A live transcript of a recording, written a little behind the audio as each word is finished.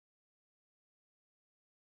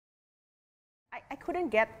I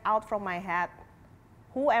couldn't get out from my head,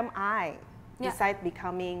 who am I, besides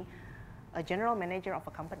becoming a general manager of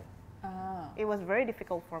a company. It was very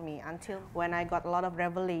difficult for me until when I got a lot of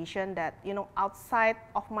revelation that, you know, outside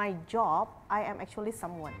of my job, I am actually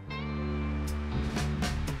someone.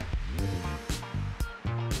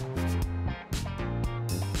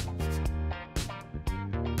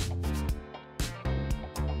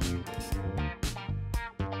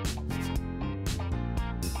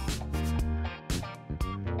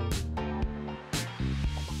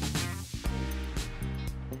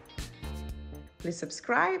 Please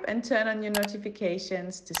subscribe and turn on your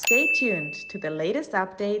notifications to stay tuned to the latest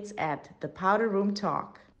updates at The Powder Room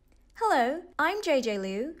Talk. Hello, I'm JJ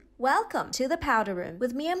Liu. Welcome to The Powder Room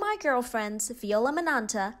with me and my girlfriends Viola,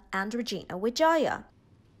 Mananta and Regina Widjaja.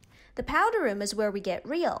 The Powder Room is where we get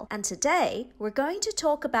real, and today we're going to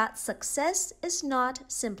talk about success is not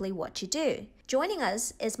simply what you do. Joining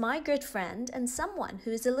us is my good friend and someone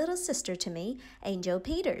who is a little sister to me, Angel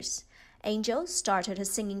Pieters. Angel started her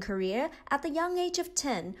singing career at the young age of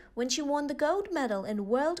 10 when she won the gold medal in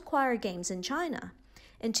World Choir Games in China.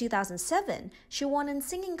 In 2007, she won in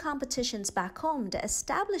singing competitions back home that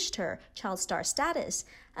established her child star status,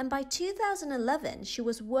 and by 2011, she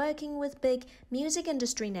was working with big music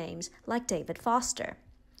industry names like David Foster.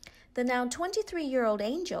 The now 23-year-old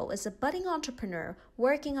Angel is a budding entrepreneur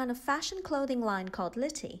working on a fashion clothing line called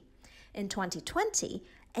Litty. In 2020,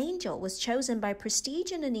 Angel was chosen by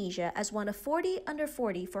Prestige Indonesia as one of 40 under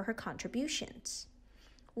 40 for her contributions.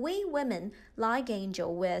 We women, like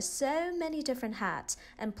Angel, wear so many different hats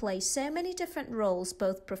and play so many different roles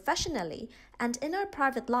both professionally and in our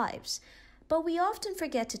private lives, but we often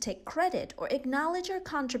forget to take credit or acknowledge our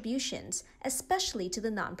contributions, especially to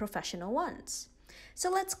the non-professional ones. So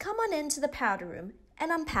let's come on into the powder room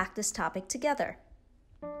and unpack this topic together.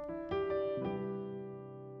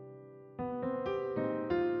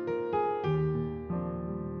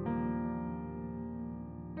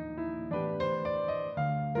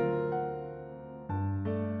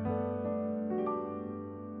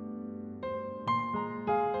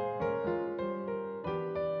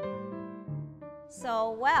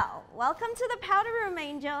 So, welcome to the Powder Room,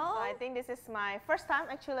 Angel. I think this is my first time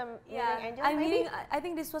actually meeting Angel. I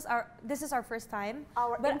think this is our first time.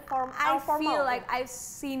 I feel like I've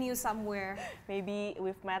seen you somewhere. Maybe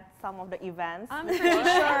we've met some of the events. I'm pretty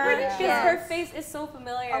sure because her face is so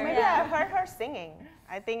familiar. Or maybe I've heard her singing.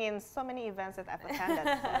 I think in so many events that I've attended.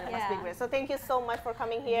 So it must be great. So thank you so much for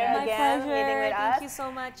coming here again, meeting with us. Thank you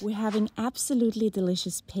so much. We're having absolutely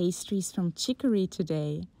delicious pastries from Chicory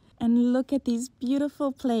today. And look at these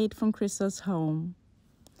beautiful plate from Chris's home.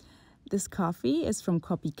 This coffee is from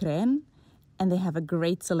Kopi Kren, and they have a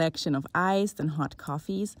great selection of iced and hot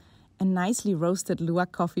coffees and nicely roasted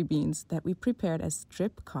luwak coffee beans that we prepared as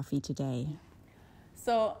drip coffee today.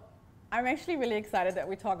 So I'm actually really excited that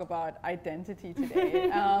we talk about identity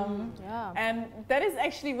today. And that is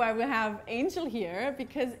actually why we have Angel here,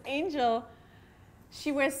 because Angel,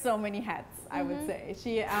 she wears so many hats, I would say.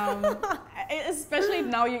 She, especially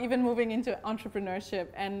now you're even moving into entrepreneurship.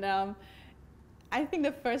 And I think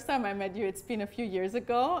the first time I met you, it's been a few years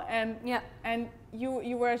ago. And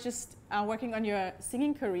you were just working on your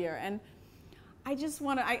singing career. And I just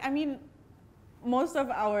want to, I mean, most of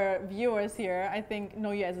our viewers here, I think,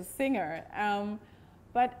 know you as a singer.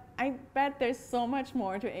 But I bet there's so much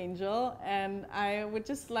more to Angel. And I would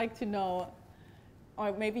just like to know,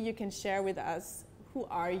 or maybe you can share with us, who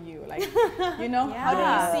are you? Like, you know, how do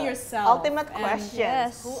you see yourself? Ultimate question.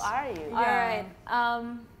 Yes. Who are you? All right.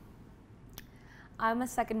 I'm a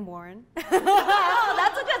second-born. Oh,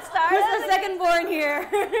 that's a good start. Who's the second-born here?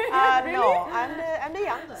 No, I'm the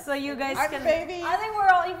youngest. So you guys can. Baby. I think we're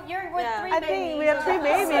all, you're with three I babies. think we have 3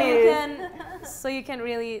 babies. So you can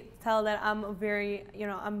really tell that I'm a very,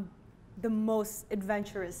 I'm the most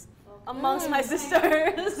adventurous amongst my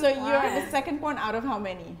sisters. So you're the second born out of how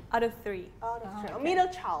many? Out of 3. Oh, that's true. Middle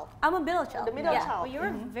child. I'm a middle child. The middle child. Well,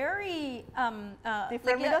 you're very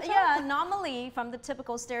Different middle child? anomaly from the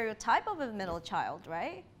typical stereotype of a middle child,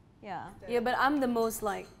 right? Yeah. Yeah, but I'm the most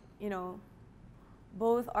like,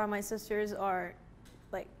 both are my sisters are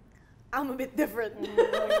like, I'm a bit different. So 3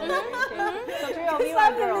 of you are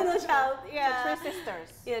I'm the girls. middle child. Yeah. So 3 sisters.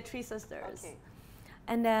 Yeah, 3 sisters. Okay.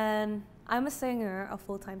 And then I'm a singer, a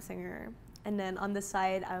full-time singer. And then on the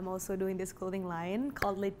side, I'm also doing this clothing line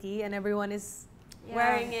called Litty, and everyone is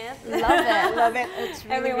wearing it. Love it. Love it. It's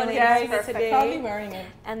really, Everyone's really wearing nice. it today. Probably wearing it.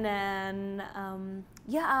 And then,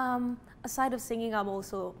 aside of singing, I'm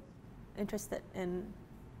also interested in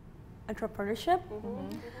entrepreneurship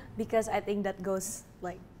because I think that goes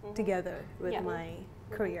like together with my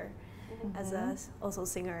career as a also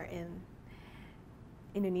singer in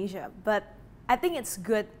Indonesia. But I think it's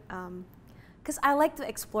good because I like to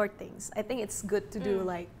explore things. I think it's good to do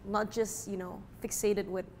like not just, you know, fixated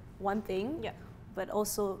with one thing, but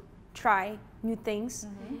also try new things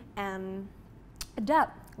and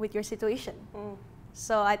adapt with your situation.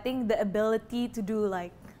 So I think the ability to do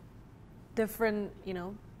like different, you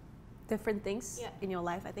know, different things in your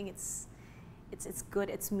life, I think it's good.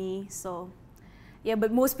 It's me. So yeah,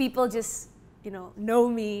 but most people just, you know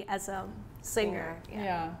me as a singer.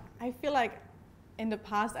 Yeah. I feel like in the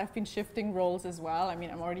past I've been shifting roles as well. I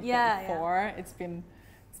mean, I'm already 34. It's been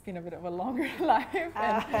a bit of a longer life.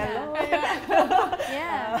 Hello.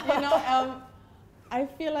 You know, I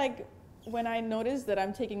feel like when I noticed that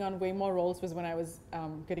I'm taking on way more roles was when I was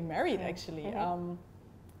getting married, actually.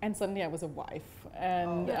 And suddenly I was a wife.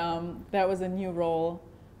 And that was a new role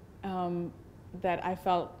that I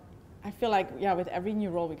feel like, with every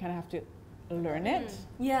new role we kind of have to learn it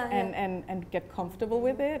and get comfortable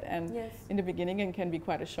with it. And in the beginning it can be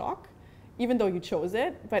quite a shock, even though you chose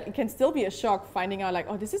it, but it can still be a shock finding out like,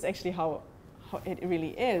 oh, this is actually how it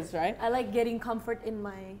really is, right? I like getting comfort in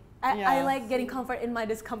my I like getting comfort in my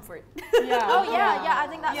discomfort. I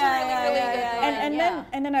think that's really good.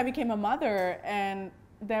 And then I became a mother, and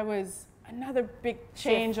there was another big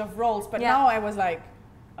change of roles, but now I was like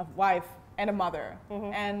a wife and a mother.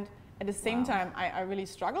 And at the same time I really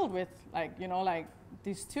struggled with like, you know, like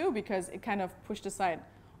these two, because it kind of pushed aside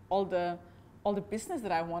all the business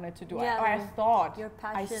that I wanted to do, or I thought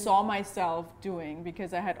I saw myself doing,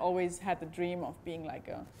 because I had always had the dream of being like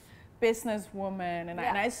a businesswoman, and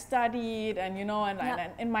I studied, and you know, and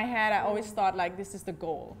in my head I always thought like this is the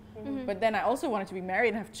goal. But then I also wanted to be married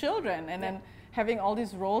and have children, and then having all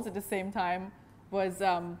these roles at the same time was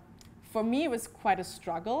for me it was quite a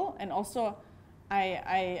struggle. And also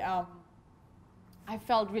I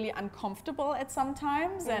felt really uncomfortable at some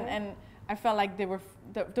times, and I felt like they were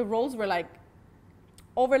the roles were like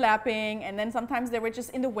overlapping, and then sometimes they were just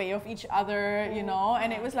in the way of each other, you know,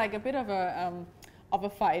 and it was like a bit of a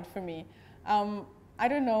fight for me. I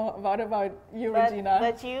don't know about you, Regina.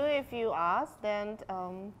 But you, if you ask, then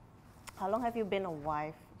how long have you been a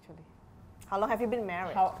wife, actually? How long have you been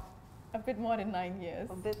married? A bit more than 9 years.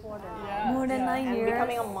 A bit more than more than 9 years. And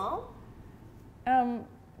becoming a mom?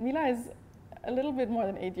 Mila is a little bit more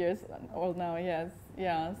than 8 years old now, yes.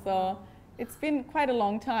 Yeah, so it's been quite a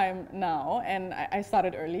long time now, and I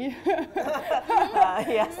started early.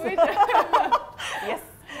 Yes. Yes.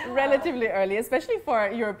 Relatively early, especially for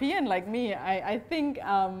a European like me. I think,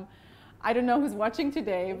 I don't know who's watching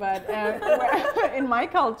today, but in my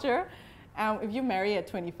culture, if you marry at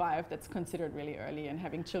 25, that's considered really early, and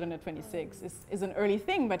having children at 26 is an early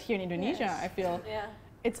thing. But here in Indonesia, I feel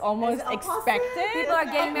it's almost expected. People are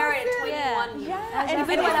getting married at 21.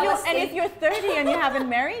 And if you're 30 and you haven't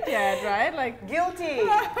married yet, right? Like guilty.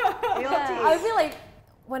 I feel like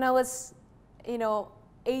when I was, you know,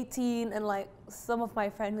 18, and like some of my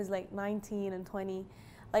friends was like 19 and 20,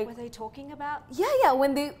 like were they talking about?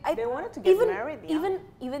 When they wanted to get married.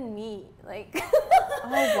 Even me, like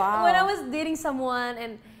oh wow. when I was dating someone,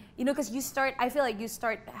 and you know, because I feel like you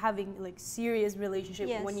start having like serious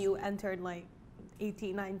relationship when you entered like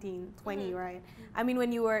 18, 19, 20, right? I mean,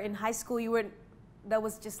 when you were in high school, that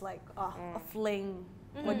was just like a fling.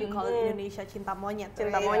 What do you call it in Indonesia? Cinta monyet.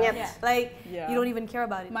 Cinta monyet. Like you don't even care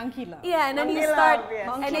about it. Monkey love. Yeah, and then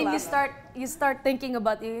you start thinking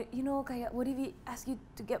about you know, kayak, what if he ask you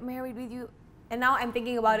to get married with you? And now I'm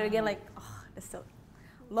thinking about it again, like, that's still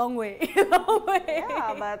long way.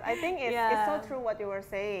 Yeah, but I think it's so true what you were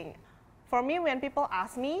saying. For me, when people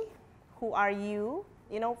ask me, who are you?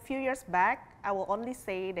 You know, a few years back, I will only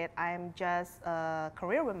say that I'm just a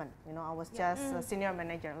career woman. You know, I was just a senior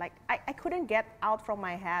manager. Like, I couldn't get out from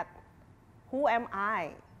my head, who am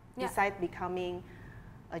I, besides becoming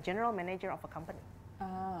a general manager of a company.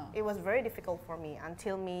 It was very difficult for me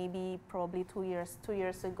until probably 2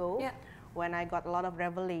 years ago, when I got a lot of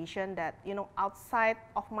revelation that, you know, outside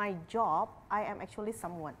of my job, I am actually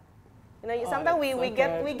someone. You know, sometimes we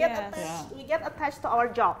get attached to our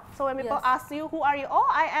job. So when people ask you, who are you? Oh,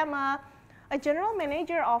 I am a general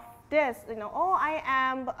manager of this. You know, oh, I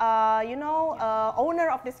am owner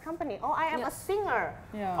of this company. Oh, I am a singer.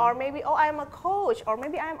 Or maybe, oh, I am a coach. Or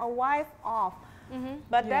maybe I am a wife of.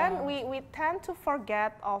 But then we tend to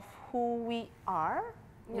forget of who we are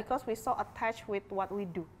because we're so attached with what we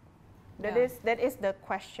do. That is the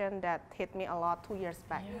question that hit me a lot 2 years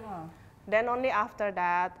back. Then only after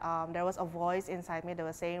that, there was a voice inside me that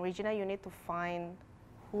was saying, Regina, you need to find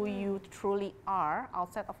who you truly are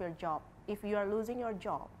outside of your job. If you are losing your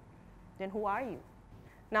job, then who are you?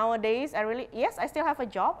 Nowadays, yes, I still have a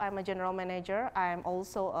job. I'm a general manager. I'm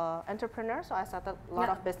also an entrepreneur, so I started a lot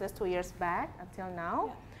of business 2 years back until now.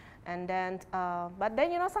 Yeah. And then, but then,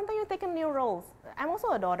 you know, sometimes you take new roles. I'm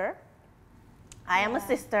also a daughter. I am a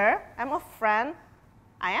sister. I'm a friend.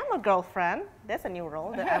 I am a girlfriend. That's a new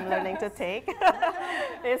role that I'm learning to take.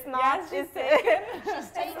 It's not. Yes, she's taken.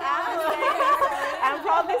 I'm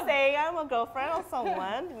probably saying I'm a girlfriend or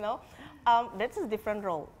someone, you know. That's a different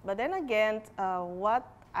role. But then again, what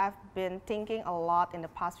I've been thinking a lot in the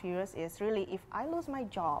past few years is really, if I lose my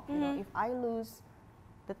job, you know, if I lose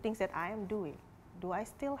the things that I am doing, do I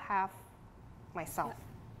still have myself?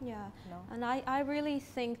 Yeah, no. And I really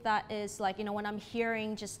think that is like, you know, when I'm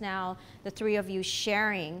hearing just now the three of you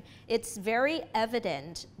sharing, it's very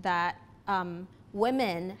evident that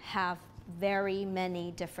women have very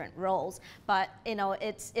many different roles. But, you know,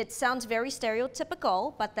 it sounds very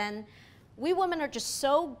stereotypical, but then we women are just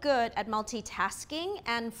so good at multitasking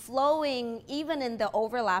and flowing even in the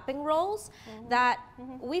overlapping roles that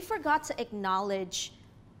we forgot to acknowledge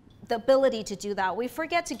the ability to do that. We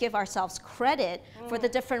forget to give ourselves credit for the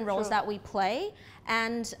different roles that we play.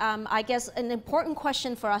 And I guess an important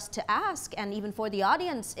question for us to ask, and even for the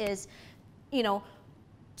audience, is, you know,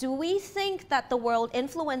 do we think that the world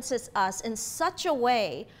influences us in such a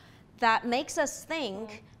way that makes us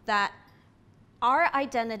think that our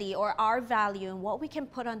identity or our value and what we can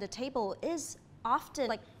put on the table is often,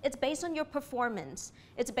 like, it's based on your performance.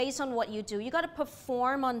 It's based on what you do. You got to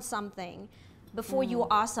perform on something before you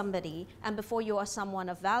are somebody and before you are someone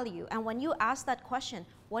of value. And when you ask that question,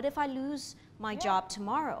 what if I lose my job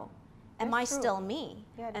tomorrow? Am I still me?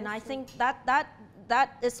 Yeah, and I think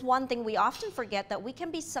that is one thing we often forget, that we can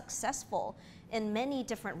be successful in many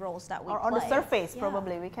different roles that we play. Or on the surface,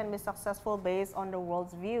 probably. We can be successful based on the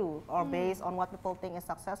world's view or based on what people think is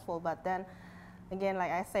successful. But then, again,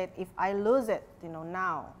 like I said, if I lose it, you know,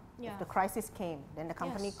 now, if the crisis came, then the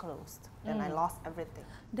company closed, then I lost everything.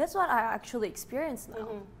 That's what I actually experienced now.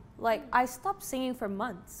 Like, I stopped singing for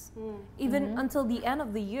months. Even until the end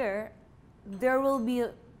of the year, there will be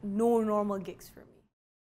no normal gigs for me.